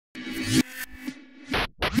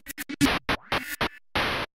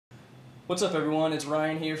What's up everyone, it's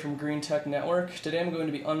Ryan here from Green Tech Network. Today I'm going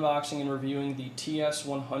to be unboxing and reviewing the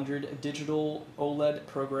TS100 digital OLED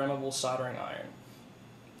programmable soldering iron.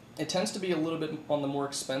 It tends to be a little bit on the more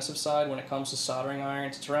expensive side when it comes to soldering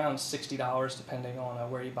irons. It's around $60 depending on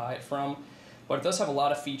where you buy it from, but it does have a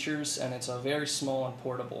lot of features and it's very small and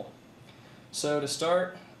portable. So to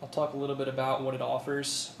start, I'll talk a little bit about what it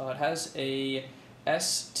offers. It has a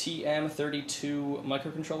STM32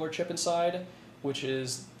 microcontroller chip inside, which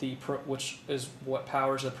is what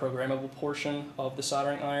powers the programmable portion of the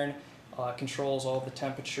soldering iron. Controls all the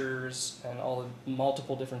temperatures and all the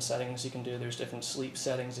multiple different settings you can do. There's different sleep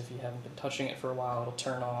settings. If you haven't been touching it for a while, it'll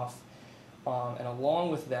turn off. And along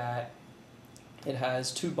with that, it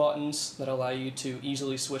has two buttons that allow you to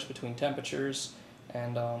easily switch between temperatures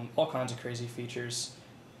and all kinds of crazy features.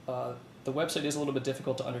 The website is a little bit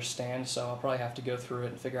difficult to understand, so I'll probably have to go through it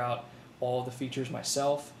and figure out all of the features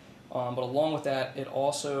myself. But along with that, it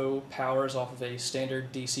also powers off of a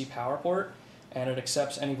standard DC power port, and it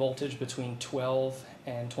accepts any voltage between 12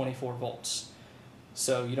 and 24 volts.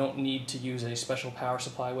 So you don't need to use a special power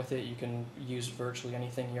supply with it. You can use virtually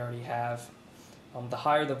anything you already have. The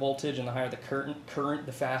higher the voltage and the higher the current,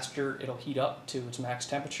 the faster it'll heat up to its max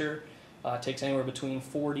temperature. It takes anywhere between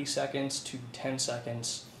 40 seconds to 10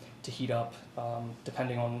 seconds to heat up,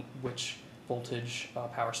 depending on which voltage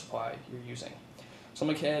power supply you're using. So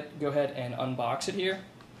I'm going to go ahead and unbox it here.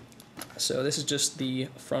 So this is just the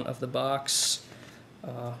front of the box,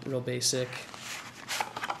 real basic.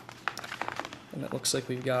 And it looks like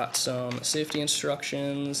we've got some safety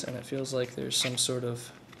instructions, and it feels like there's some sort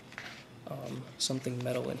of something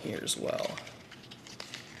metal in here as well.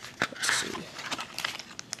 Let's see.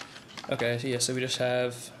 Okay, so yeah, so we just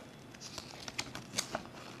have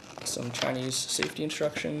some Chinese safety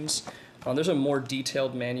instructions. There's a more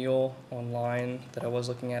detailed manual online that I was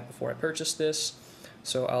looking at before I purchased this,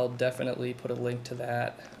 so I'll definitely put a link to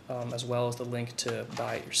that, as well as the link to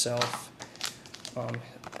buy it yourself.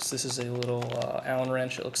 So this is a little Allen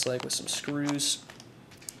wrench, it looks like, with some screws,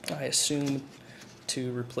 I assume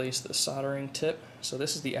to replace the soldering tip. So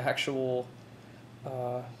this is the actual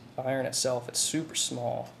iron itself. It's super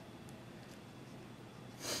small.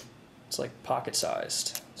 It's like pocket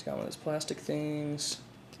sized. It's got one of those plastic things.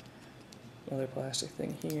 Another plastic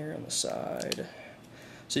thing here on the side.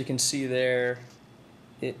 So you can see there,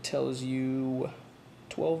 it tells you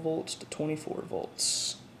 12 volts to 24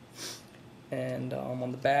 volts. And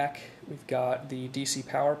on the back, we've got the DC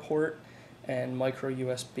power port and micro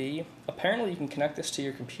USB. Apparently you can connect this to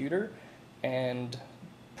your computer and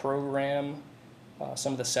program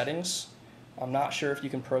some of the settings. I'm not sure if you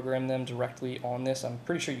can program them directly on this. I'm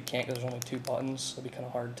pretty sure you can't because there's only two buttons. So it'd be kind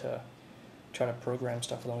of hard to try to program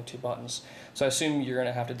stuff with only two buttons. So I assume you're going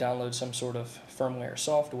to have to download some sort of firmware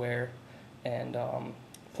software and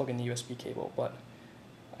plug in the USB cable, but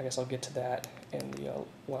I guess I'll get to that in the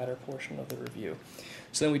latter portion of the review.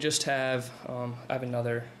 So then we just have, I have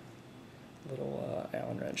another little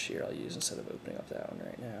Allen wrench here I'll use instead of opening up that one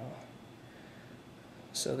right now.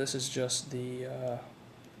 So this is just the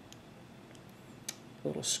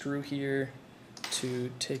little screw here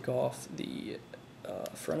to take off the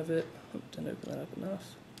front of it. Didn't open that up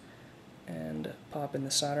enough. And pop in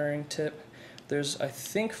the soldering tip. There's, I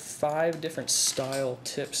think, 5 different style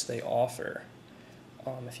tips they offer.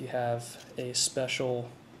 If you have a special,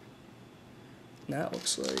 that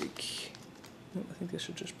looks like, I think this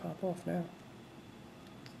should just pop off now.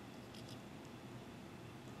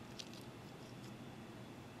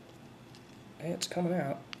 Hey, it's coming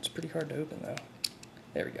out. It's pretty hard to open though.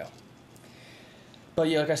 There we go. But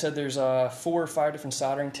yeah, like I said, there's 4 or 5 different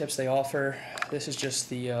soldering tips they offer. This is just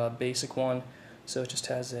the basic one, so it just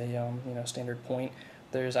has a standard point.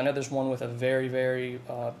 I know there's one with a very, very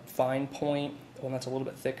fine point, one that's a little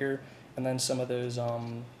bit thicker, and then some of those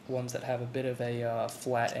ones that have a bit of a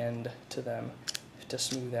flat end to them to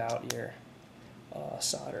smooth out your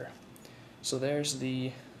solder. So there's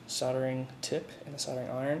the soldering tip and the soldering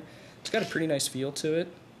iron. It's got a pretty nice feel to it.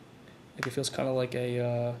 Like it feels kind of like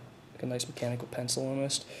a nice mechanical pencil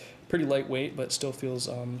almost. Pretty lightweight, but still feels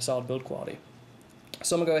solid build quality.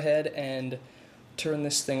 So I'm gonna go ahead and turn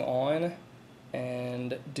this thing on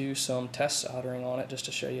and do some test soldering on it just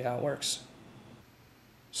to show you how it works.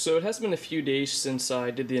 So it has been a few days since I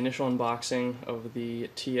did the initial unboxing of the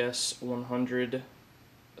TS100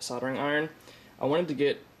 soldering iron. I wanted to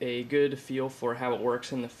get a good feel for how it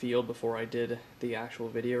works in the field before I did the actual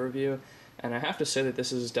video review, and I have to say that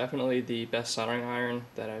this is definitely the best soldering iron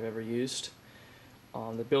that I've ever used.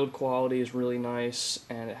 The build quality is really nice,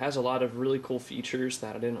 and it has a lot of really cool features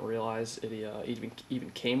that I didn't realize it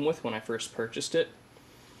even came with when I first purchased it.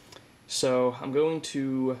 So I'm going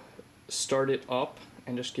to start it up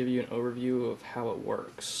and just give you an overview of how it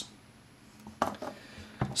works.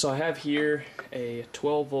 So I have here a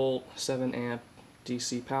 12 volt, 7 amp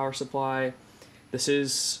DC power supply. This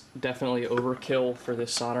is definitely overkill for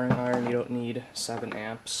this soldering iron. You don't need 7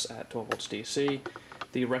 amps at 12 volts DC.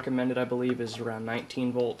 The recommended, I believe, is around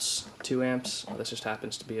 19 volts, 2 amps. This just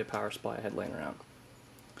happens to be a power supply I had laying around.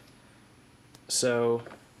 So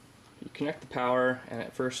you connect the power, and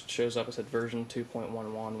it first shows up as at version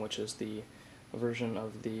 2.11, which is the version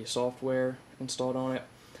of the software installed on it.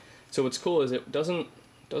 So what's cool is it doesn't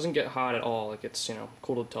get hot at all. Like, it's,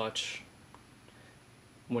 cool to touch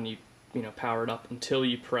when you power it up until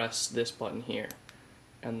you press this button here.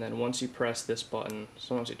 And then once you press this button,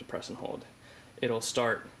 sometimes you have to press and hold, it'll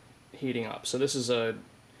start heating up. So this is a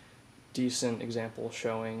decent example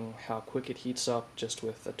showing how quick it heats up just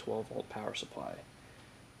with a 12 volt power supply.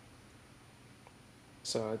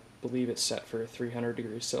 So I believe it's set for 300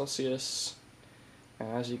 degrees Celsius. And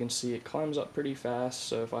as you can see, it climbs up pretty fast,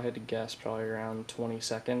 so if I had to guess, probably around 20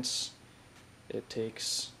 seconds. It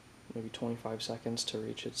takes maybe 25 seconds to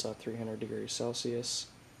reach its 300 degrees Celsius,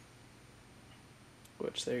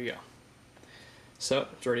 which, there you go. So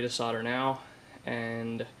it's ready to solder now,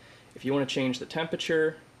 and if you want to change the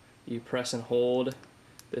temperature, you press and hold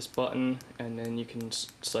this button, and then you can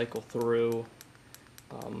cycle through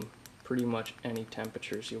pretty much any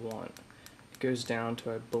temperatures you want. It goes down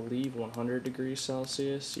to, I believe, 100 degrees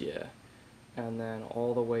Celsius, yeah, and then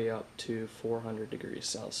all the way up to 400 degrees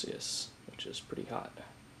Celsius, which is pretty hot.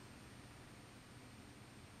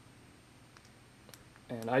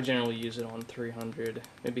 And I generally use it on 300,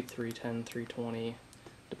 maybe 310, 320,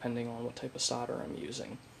 depending on what type of solder I'm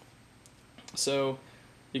using. So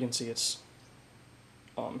you can see it's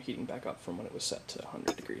heating back up from when it was set to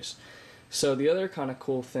 100 degrees. So the other kind of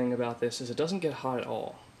cool thing about this is it doesn't get hot at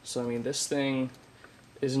all. So I mean, this thing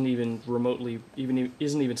isn't even remotely,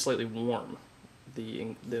 isn't even slightly warm,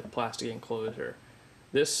 the plastic enclosure.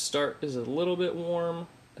 This start is a little bit warm.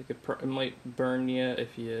 Like it might burn you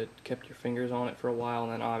if you kept your fingers on it for a while,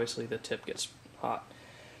 and then obviously the tip gets hot.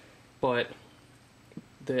 But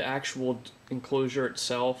the actual enclosure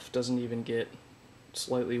itself doesn't even get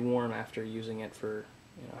slightly warm after using it for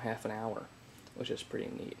half an hour, which is pretty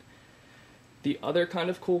neat. The other kind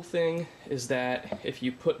of cool thing is that if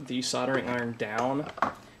you put the soldering iron down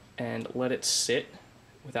and let it sit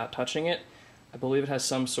without touching it, I believe it has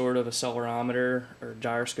some sort of accelerometer or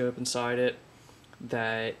gyroscope inside it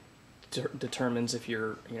that determines if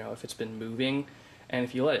if it's been moving. And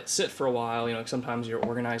if you let it sit for a while, sometimes you're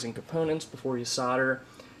organizing components before you solder,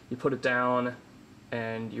 you put it down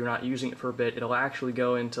and you're not using it for a bit, it'll actually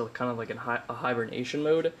go into kind of like a hibernation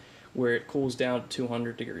mode where it cools down to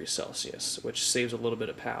 200 degrees Celsius, which saves a little bit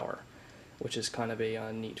of power, which is kind of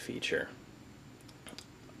a neat feature.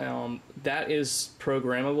 That is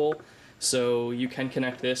programmable, so you can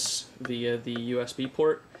connect this via the USB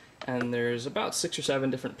port, and there's about 6 or 7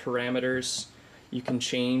 different parameters you can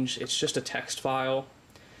change. It's just a text file,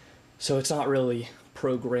 so it's not really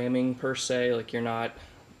programming per se. Like, you're not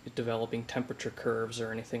developing temperature curves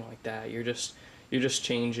or anything like that. You're just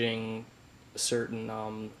changing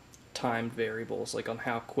certain timed variables, like on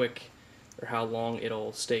how quick or how long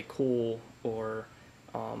it'll stay cool, or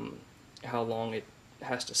how long it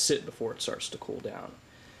has to sit before it starts to cool down.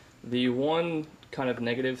 The one kind of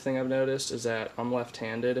negative thing I've noticed is that I'm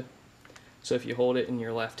left-handed, so if you hold it in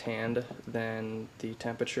your left hand, then the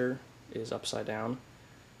temperature is upside down,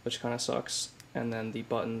 which kind of sucks, and then the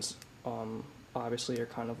buttons obviously are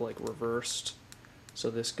kind of like reversed, so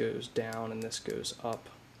this goes down and this goes up.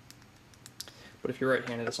 But if you're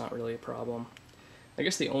right-handed, it's not really a problem. I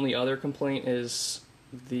guess the only other complaint is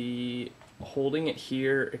the holding it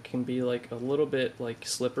here, it can be like a little bit like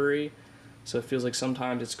slippery, so it feels like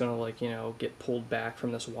sometimes it's gonna get pulled back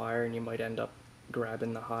from this wire and you might end up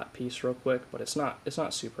grabbing the hot piece real quick, but it's not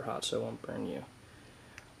super hot, so it won't burn you.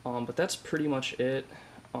 But that's pretty much it.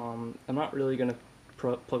 I'm not really gonna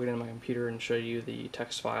plug it into my computer and show you the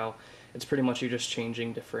text file. It's pretty much you're just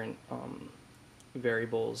changing different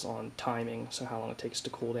variables on timing, so how long it takes to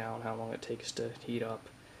cool down, how long it takes to heat up,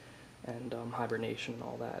 and hibernation and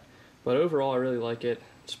all that. But overall, I really like it.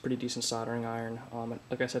 It's a pretty decent soldering iron.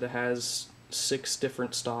 Like I said, it has 6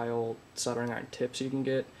 different style soldering iron tips you can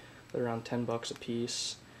get. They're around $10 a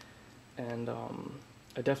piece, and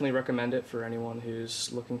I definitely recommend it for anyone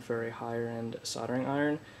who's looking for a higher end soldering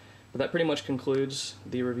iron. But that pretty much concludes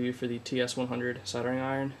the review for the TS100 soldering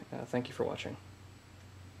iron. Thank you for watching.